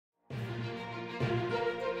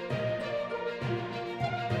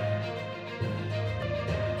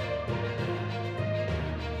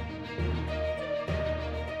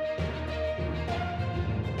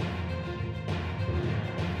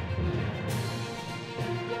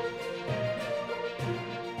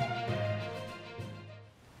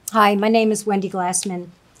Hi, my name is Wendi Glassman.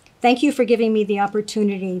 Thank you for giving me the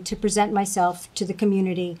opportunity to present myself to the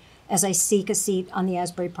community as I seek a seat on the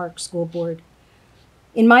Asbury Park School Board.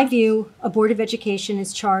 In my view, a Board of Education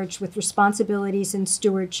is charged with responsibilities and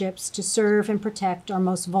stewardships to serve and protect our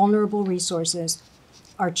most vulnerable resources,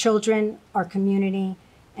 our children, our community,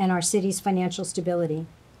 and our city's financial stability.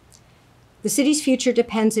 The city's future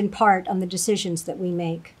depends in part on the decisions that we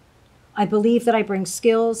make. I believe that I bring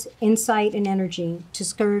skills, insight, and energy to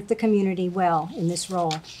serve the community well in this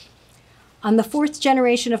role. I'm the fourth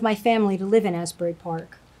generation of my family to live in Asbury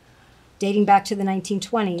Park. Dating back to the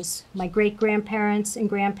 1920s, my great-grandparents and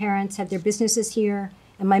grandparents had their businesses here,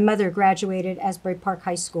 and my mother graduated Asbury Park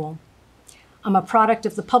High School. I'm a product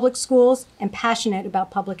of the public schools and passionate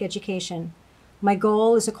about public education. My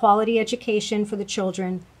goal is a quality education for the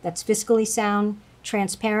children that's fiscally sound,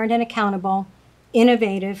 transparent and accountable,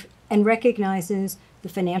 innovative, and recognizes the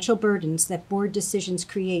financial burdens that board decisions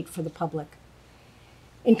create for the public.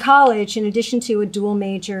 In college, in addition to a dual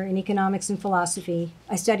major in economics and philosophy,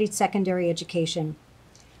 I studied secondary education.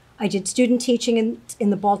 I did student teaching in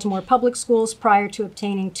the Baltimore public schools prior to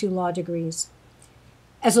obtaining 2 law degrees.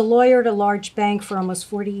 As a lawyer at a large bank for almost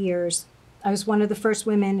 40 years, I was one of the first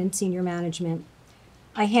women in senior management.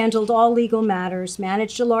 I handled all legal matters,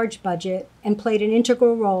 managed a large budget, and played an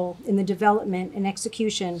integral role in the development and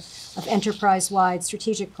execution of enterprise-wide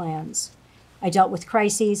strategic plans. I dealt with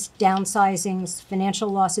crises, downsizings, financial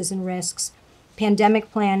losses and risks,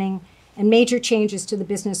 pandemic planning, and major changes to the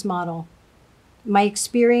business model. My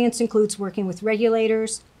experience includes working with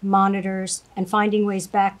regulators, monitors, and finding ways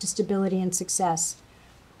back to stability and success.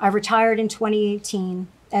 I retired in 2018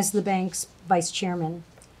 as the bank's vice chairman.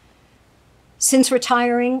 Since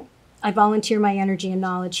retiring, I volunteer my energy and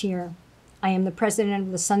knowledge here. I am the president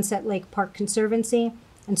of the Sunset Lake Park Conservancy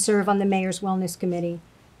and serve on the Mayor's Wellness Committee.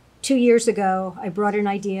 2 years ago, I brought an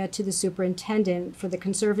idea to the superintendent for the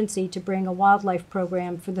Conservancy to bring a wildlife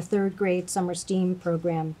program for the 3rd grade summer STEAM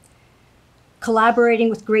program.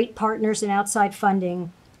 Collaborating with great partners and outside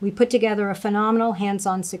funding, we put together a phenomenal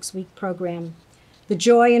hands-on 6-week program. The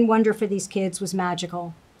joy and wonder for these kids was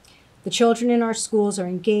magical. The children in our schools are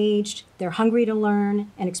engaged, they're hungry to learn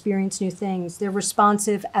and experience new things. They're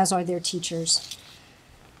responsive, as are their teachers.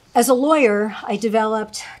 As a lawyer, I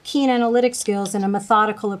developed keen analytic skills and a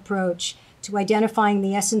methodical approach to identifying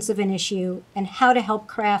the essence of an issue and how to help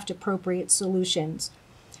craft appropriate solutions.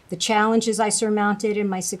 The challenges I surmounted and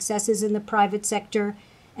my successes in the private sector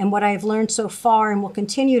and what I have learned so far and will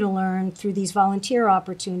continue to learn through these volunteer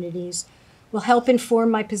opportunities will help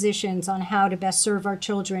inform my positions on how to best serve our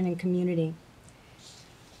children and community.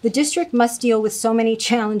 The district must deal with so many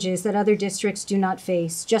challenges that other districts do not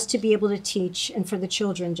face just to be able to teach and for the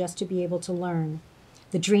children just to be able to learn.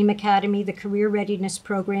 The Dream Academy, the career readiness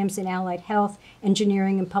programs in allied health,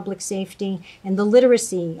 engineering and public safety, and the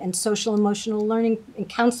literacy and social emotional learning and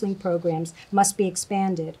counseling programs must be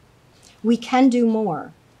expanded. We can do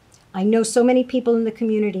more. I know so many people in the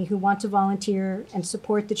community who want to volunteer and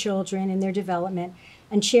support the children in their development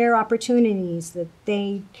and share opportunities that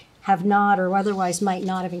they have not or otherwise might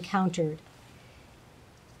not have encountered.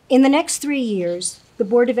 In the next 3 years, the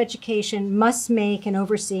Board of Education must make and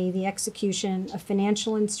oversee the execution of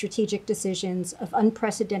financial and strategic decisions of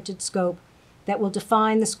unprecedented scope that will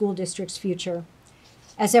define the school district's future.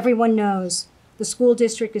 As everyone knows, the school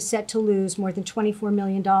district is set to lose more than $24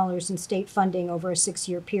 million in state funding over a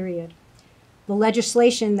 6-year period. The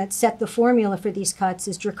legislation that set the formula for these cuts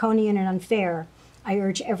is draconian and unfair. I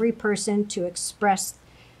urge every person to express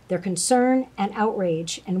their concern and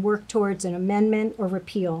outrage and work towards an amendment or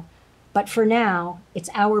repeal. But for now, it's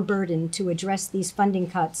our burden to address these funding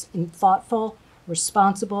cuts in thoughtful,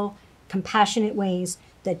 responsible, compassionate ways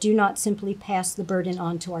that do not simply pass the burden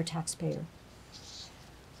on to our taxpayer.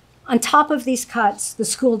 On top of these cuts, the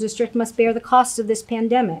school district must bear the cost of this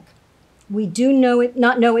pandemic. We do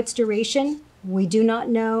not know its duration. We do not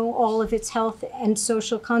know all of its health and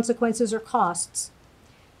social consequences or costs.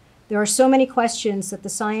 There are so many questions that the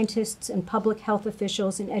scientists and public health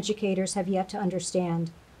officials and educators have yet to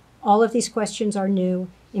understand. All of these questions are new,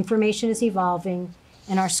 information is evolving,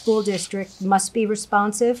 and our school district must be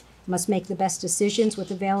responsive, must make the best decisions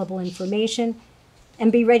with available information,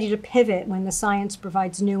 and be ready to pivot when the science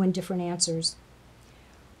provides new and different answers.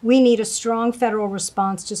 We need a strong federal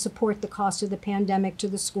response to support the cost of the pandemic to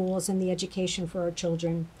the schools and the education for our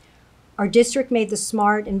children. Our district made the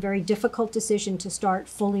smart and very difficult decision to start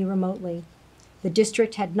fully remotely. The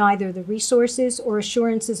district had neither the resources or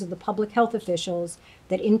assurances of the public health officials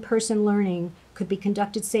that in-person learning could be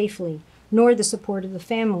conducted safely, nor the support of the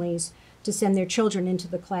families to send their children into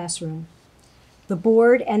the classroom. The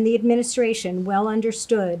board and the administration well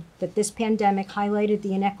understood that this pandemic highlighted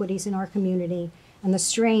the inequities in our community and the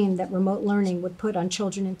strain that remote learning would put on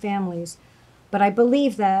children and families. But I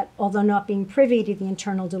believe that, although not being privy to the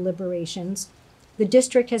internal deliberations, the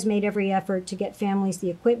district has made every effort to get families the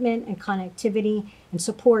equipment and connectivity and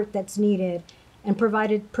support that's needed, and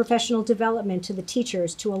provided professional development to the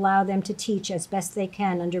teachers to allow them to teach as best they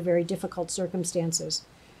can under very difficult circumstances.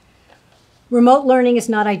 Remote learning is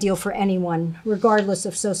not ideal for anyone, regardless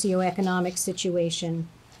of socioeconomic situation.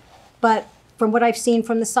 But from what I've seen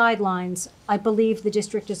from the sidelines, I believe the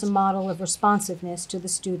district is a model of responsiveness to the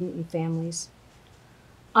student and families.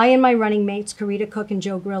 I and my running mates, Karita Cook and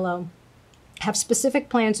Joe Grillo, have specific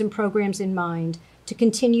plans and programs in mind to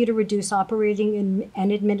continue to reduce operating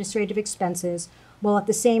and administrative expenses while at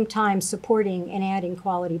the same time supporting and adding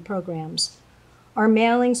quality programs. Our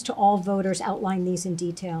mailings to all voters outline these in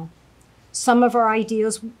detail. Some of our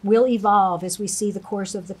ideas will evolve as we see the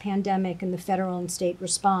course of the pandemic and the federal and state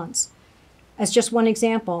response. As just one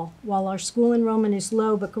example, while our school enrollment is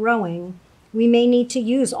low but growing, we may need to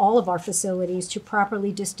use all of our facilities to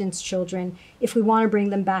properly distance children if we want to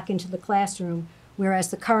bring them back into the classroom,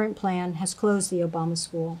 whereas the current plan has closed the Obama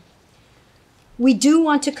school. We do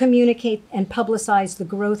want to communicate and publicize the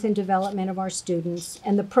growth and development of our students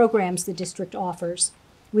and the programs the district offers.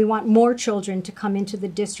 We want more children to come into the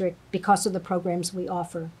district because of the programs we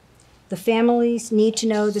offer. The families need to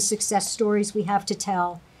know the success stories we have to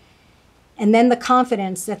tell, and then the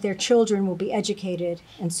confidence that their children will be educated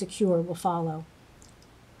and secure will follow.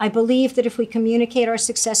 I believe that if we communicate our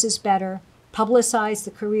successes better, publicize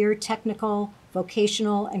the career, technical,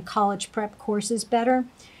 vocational, and college prep courses better,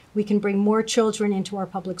 we can bring more children into our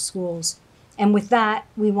public schools. And with that,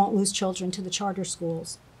 we won't lose children to the charter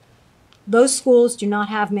schools. Those schools do not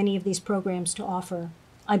have many of these programs to offer.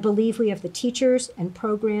 I believe we have the teachers and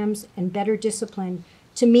programs and better discipline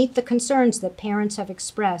to meet the concerns that parents have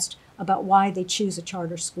expressed about why they choose a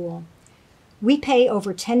charter school. We pay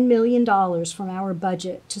over $10 million from our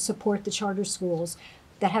budget to support the charter schools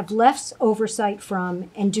that have less oversight from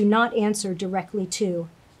and do not answer directly to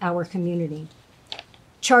our community.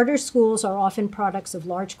 Charter schools are often products of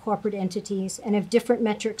large corporate entities and have different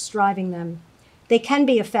metrics driving them. They can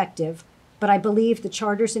be effective, but I believe the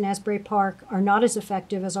charters in Asbury Park are not as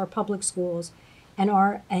effective as our public schools and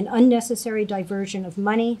are an unnecessary diversion of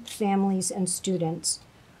money, families, and students.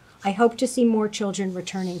 I hope to see more children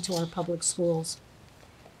returning to our public schools.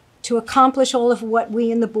 To accomplish all of what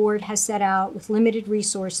we in the board has set out with limited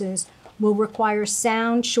resources will require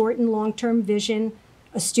sound short and long-term vision,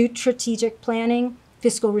 astute strategic planning,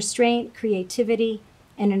 fiscal restraint, creativity,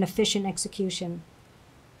 and an efficient execution.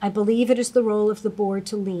 I believe it is the role of the board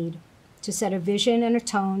to lead, to set a vision and a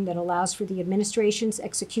tone that allows for the administration's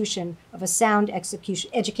execution of a sound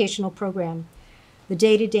educational program. The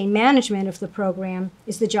day-to-day management of the program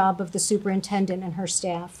is the job of the superintendent and her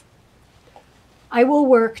staff. I will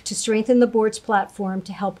work to strengthen the board's platform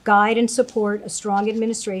to help guide and support a strong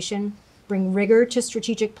administration, bring rigor to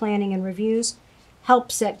strategic planning and reviews,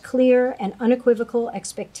 help set clear and unequivocal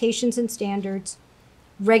expectations and standards,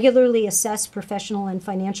 regularly assess professional and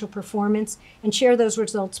financial performance and share those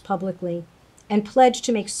results publicly, and pledge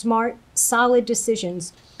to make smart, solid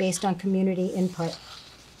decisions based on community input.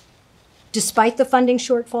 Despite the funding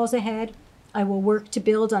shortfalls ahead, I will work to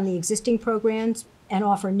build on the existing programs and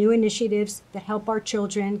offer new initiatives that help our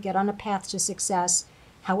children get on a path to success,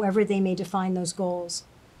 however they may define those goals.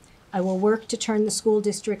 I will work to turn the school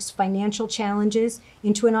district's financial challenges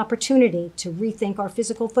into an opportunity to rethink our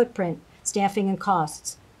physical footprint, staffing, and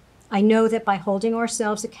costs. I know that by holding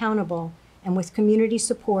ourselves accountable and with community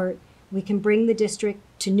support, we can bring the district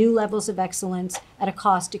to new levels of excellence at a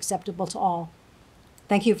cost acceptable to all.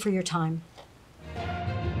 Thank you for your time.